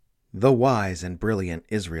The wise and brilliant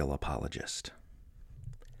Israel apologist.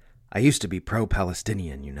 I used to be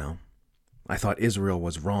pro-Palestinian, you know. I thought Israel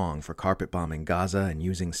was wrong for carpet-bombing Gaza and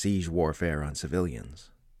using siege warfare on civilians.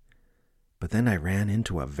 But then I ran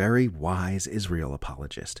into a very wise Israel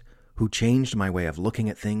apologist who changed my way of looking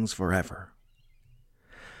at things forever.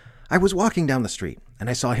 I was walking down the street, and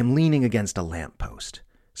I saw him leaning against a lamppost,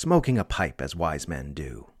 smoking a pipe as wise men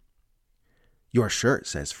do. "Your shirt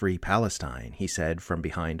says Free Palestine," he said from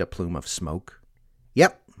behind a plume of smoke.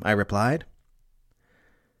 "Yep," I replied.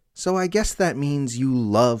 "So I guess that means you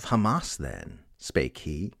love Hamas then," spake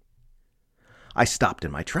he. I stopped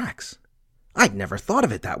in my tracks. I'd never thought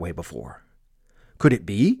of it that way before. Could it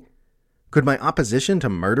be? Could my opposition to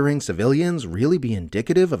murdering civilians really be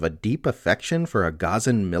indicative of a deep affection for a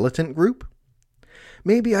Gazan militant group?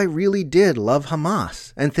 Maybe I really did love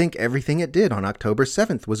Hamas and think everything it did on October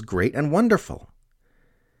 7th was great and wonderful.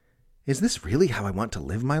 Is this really how I want to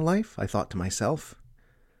live my life? I thought to myself.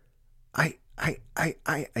 I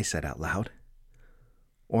said out loud.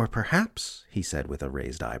 Or perhaps, he said with a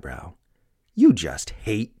raised eyebrow, you just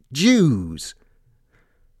hate Jews.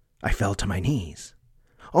 I fell to my knees.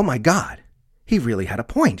 Oh my God, he really had a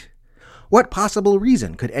point. What possible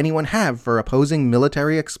reason could anyone have for opposing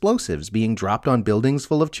military explosives being dropped on buildings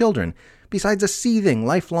full of children, besides a seething,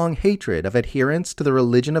 lifelong hatred of adherents to the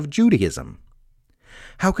religion of Judaism?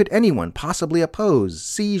 How could anyone possibly oppose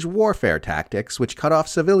siege warfare tactics which cut off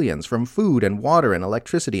civilians from food and water and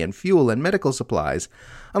electricity and fuel and medical supplies,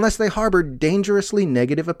 unless they harbored dangerously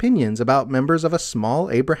negative opinions about members of a small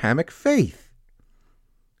Abrahamic faith?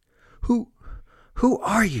 Who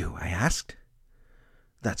are you? I asked.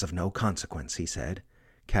 That's of no consequence, he said,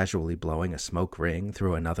 casually blowing a smoke ring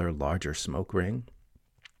through another larger smoke ring.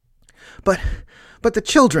 But the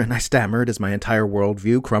children, I stammered as my entire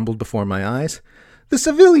worldview crumbled before my eyes. The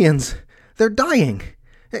civilians, they're dying.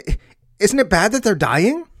 Isn't it bad that they're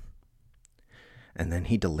dying? And then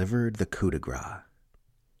he delivered the coup de grace.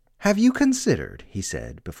 Have you considered, he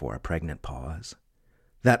said before a pregnant pause,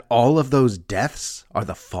 that all of those deaths are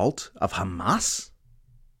the fault of Hamas?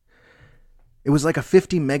 It was like a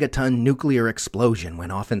 50-megaton nuclear explosion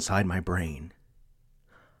went off inside my brain.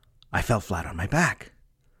 I fell flat on my back.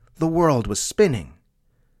 The world was spinning.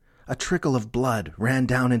 A trickle of blood ran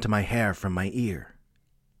down into my hair from my ear.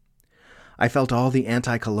 I felt all the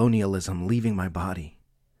anti-colonialism leaving my body.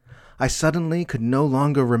 I suddenly could no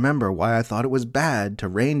longer remember why I thought it was bad to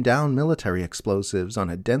rain down military explosives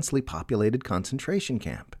on a densely populated concentration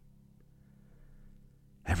camp.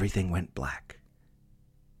 Everything went black.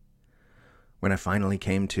 When I finally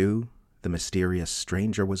came to, the mysterious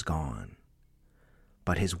stranger was gone.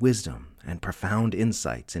 But his wisdom and profound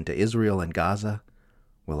insights into Israel and Gaza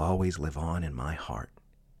will always live on in my heart.